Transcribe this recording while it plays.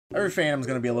Every fandom's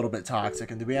going to be a little bit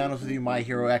toxic, and to be honest with you, My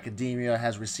Hero Academia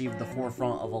has received the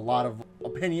forefront of a lot of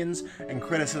opinions and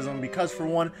criticism because, for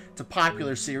one, it's a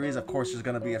popular series. Of course, there's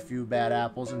going to be a few bad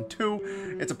apples, and two,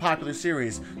 it's a popular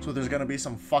series, so there's going to be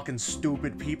some fucking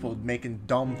stupid people making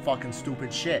dumb fucking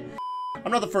stupid shit.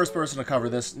 I'm not the first person to cover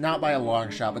this, not by a long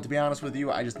shot, but to be honest with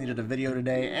you, I just needed a video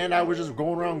today, and I was just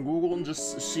going around Google and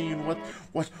just seeing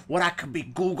what I could be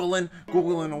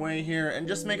Googling away here, and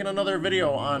just making another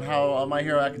video on how My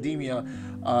Hero Academia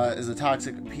is a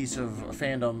toxic piece of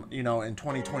fandom, you know, in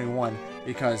 2021,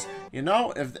 because, you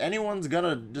know, if anyone's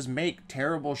gonna just make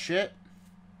terrible shit,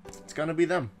 it's gonna be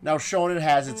them. Now, Shonen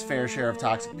has its fair share of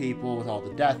toxic people with all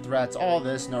the death threats, all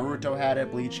this. Naruto had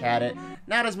it, Bleach had it.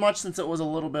 Not as much since it was a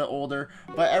little bit older,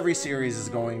 but every series is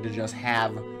going to just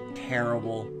have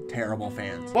terrible, terrible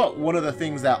fans. But one of the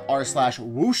things that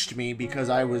r/whooshed me, because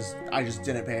I just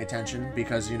didn't pay attention,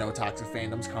 because, you know, toxic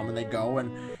fandoms come and they go,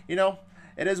 and, you know,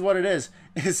 it is what it is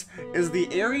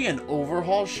the Aryan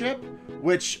Overhaul ship,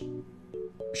 which...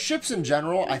 ships in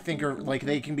general, I think, are like,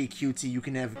 they can be cutesy. You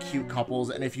can have cute couples,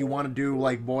 and if you want to do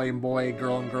like boy and boy,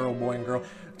 girl and girl, boy and girl,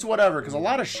 it's whatever, because a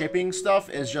lot of shipping stuff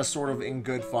is just sort of in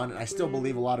good fun, and I still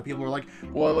believe a lot of people are like,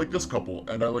 well, I like this couple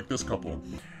and I like this couple,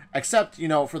 except, you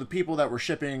know, for the people that were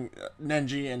shipping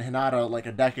Nenji and Hinata like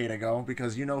a decade ago,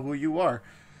 because you know who you are,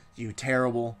 you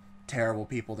terrible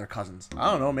people. They're cousins.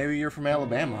 I don't know, maybe you're from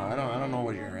Alabama. I don't know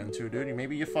what you're into, dude.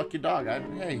 Maybe you fuck your dog.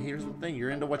 Hey, here's the thing, you're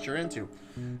into what you're into,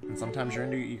 and sometimes you're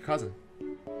into your cousin,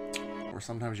 or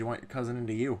sometimes you want your cousin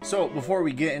into you. So before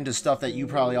we get into stuff that you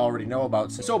probably already know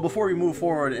about, so before we move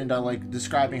forward into like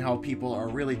describing how people are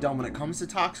really dumb when it comes to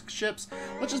toxic ships,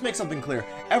 let's just make something clear.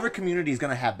 Every community is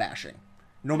gonna have bashing.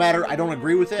 No matter, I don't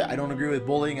agree with it, I don't agree with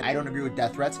bullying, I don't agree with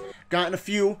death threats. Gotten a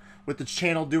few with the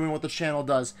channel doing what the channel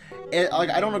does. Like,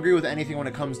 I don't agree with anything when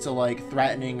it comes to like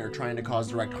threatening or trying to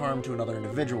cause direct harm to another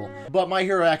individual. But My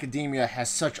Hero Academia has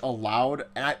such a loud,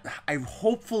 and I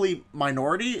hopefully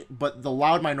minority, but the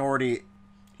loud minority,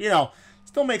 you know,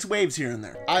 still makes waves here and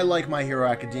there. I like My Hero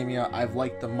Academia. I've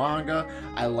liked the manga,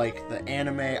 I like the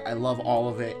anime, I love all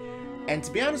of it. And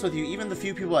to be honest with you, even the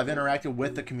few people I've interacted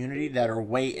with the community that are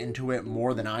way into it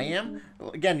more than I am,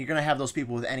 again, you're going to have those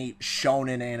people with any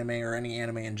shonen anime or any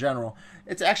anime in general.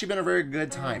 It's actually been a very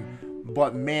good time.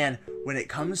 But man, when it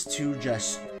comes to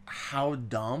just how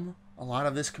dumb a lot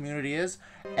of this community is,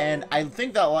 and I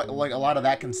think that like a lot of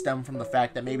that can stem from the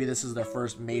fact that maybe this is their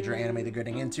first major anime they're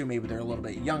getting into, maybe they're a little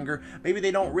bit younger, maybe they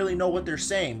don't really know what they're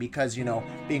saying, because, you know,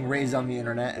 being raised on the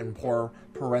internet and poor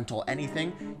parental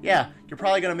anything, yeah, you're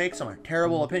probably gonna make some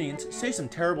terrible opinions, say some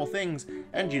terrible things,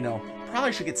 and, you know,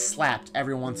 probably should get slapped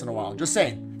every once in a while. Just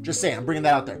saying, I'm bringing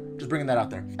that out there, just bringing that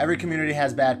out there. Every community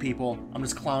has bad people. I'm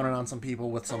just clowning on some people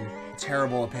with some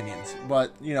terrible opinions,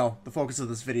 but, you know, the focus of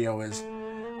this video is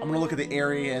I'm going to look at the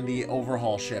area and the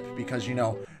Overhaul ship, because, you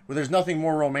know, there's nothing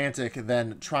more romantic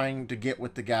than trying to get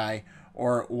with the guy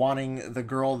or wanting the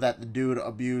girl that the dude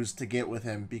abused to get with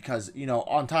him, because, you know,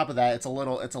 on top of that, it's a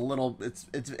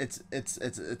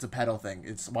pedo thing.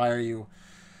 It's, why are you,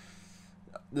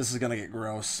 this is going to get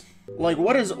gross. Like,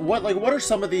 what are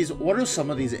some of these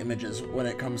images when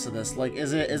it comes to this? Like,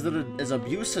 is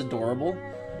abuse adorable?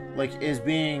 Like, is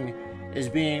being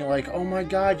like, oh my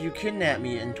god, you kidnapped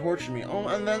me and tortured me. Oh,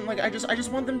 and then like I just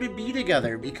want them to be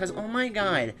together because, oh my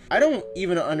god. I don't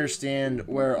even understand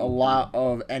where a lot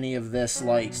of any of this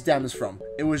like stems from.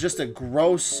 It was just a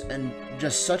gross and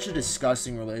just such a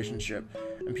disgusting relationship,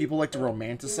 and people like to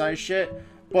romanticize shit.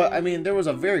 But I mean, there was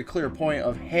a very clear point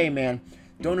of, hey man,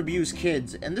 don't abuse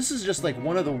kids. And this is just like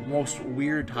one of the most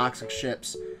weird toxic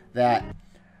ships that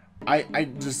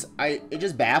it just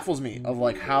baffles me of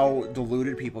like how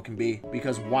deluded people can be,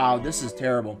 because wow, this is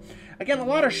terrible. Again, a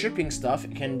lot of shipping stuff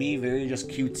can be very just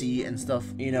cutesy and stuff,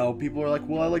 you know, people are like,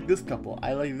 well, I like this couple,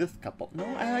 I like this couple, no,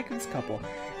 I like this couple.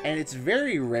 And it's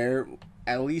very rare,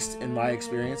 at least in my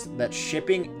experience, that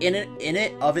shipping in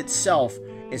it of itself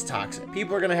is toxic.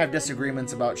 People are gonna have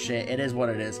disagreements about shit, it is what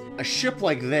it is. A ship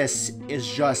like this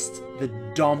is just the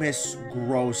dumbest,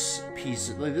 gross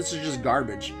piece, like this is just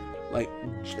garbage. Like,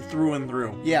 through and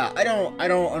through. Yeah, I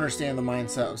don't understand the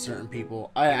mindset of certain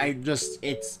people.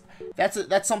 That's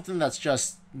something that's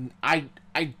just,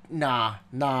 nah.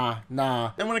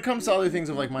 And when it comes to other things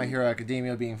of like My Hero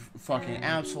Academia being fucking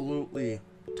absolutely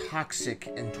toxic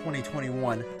in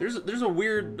 2021, there's a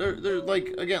weird, there's like,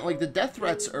 again, like the death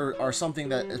threats are something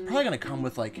that is probably gonna come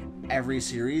with like every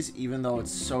series, even though it's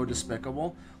so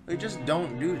despicable. They just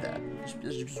don't do that.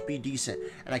 Just be decent.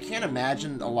 And I can't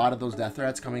imagine a lot of those death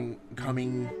threats coming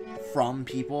from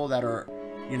people that are,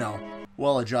 you know,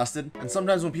 well adjusted. And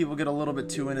sometimes when people get a little bit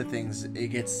too into things,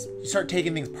 you start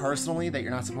taking things personally that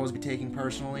you're not supposed to be taking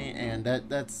personally, and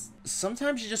that's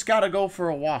sometimes you just gotta go for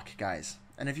a walk, guys.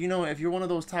 And if you're one of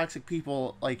those toxic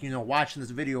people, like, watching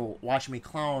this video, watching me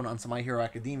clown on some My Hero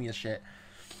Academia shit,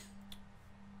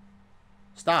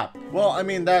 stop. Well, I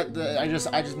mean, I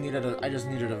just needed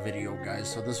a video, guys.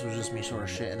 So this was just me sort of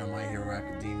shitting on My Hero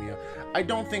Academia. I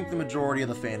don't think the majority of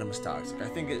the fandom is toxic. I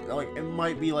think it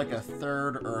might be like a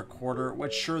third or a quarter,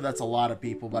 which sure, that's a lot of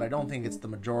people, but I don't think it's the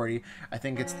majority. I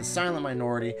think it's the silent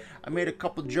minority. I made a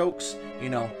couple jokes,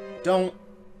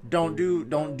 don't do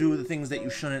the things that you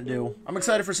shouldn't do. I'm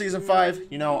excited for season 5.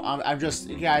 I'm just,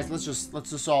 guys,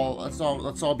 let's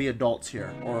all be adults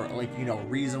here, or like,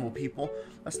 reasonable people.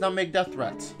 Let's not make death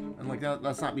threats, and like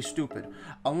let's not be stupid,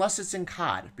 unless it's in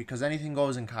COD, because anything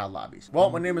goes in COD lobbies.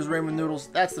 Well, my name is Raymond Noodles.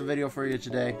 That's the video for you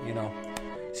today.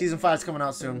 Season 5 is coming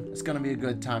out soon. It's gonna be a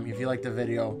good time. If you like the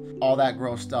video, all that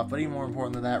gross stuff. But even more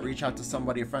important than that, reach out to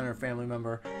somebody, a friend or a family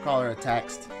member, call her a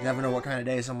text. You never know what kind of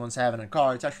day someone's having, and call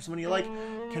or text for somebody you like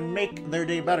can make their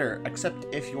day better, except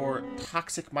if you're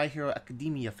toxic My Hero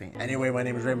Academia fan. Anyway, my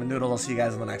name is Raymond Noodles. I'll see you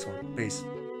guys in the next one. Peace.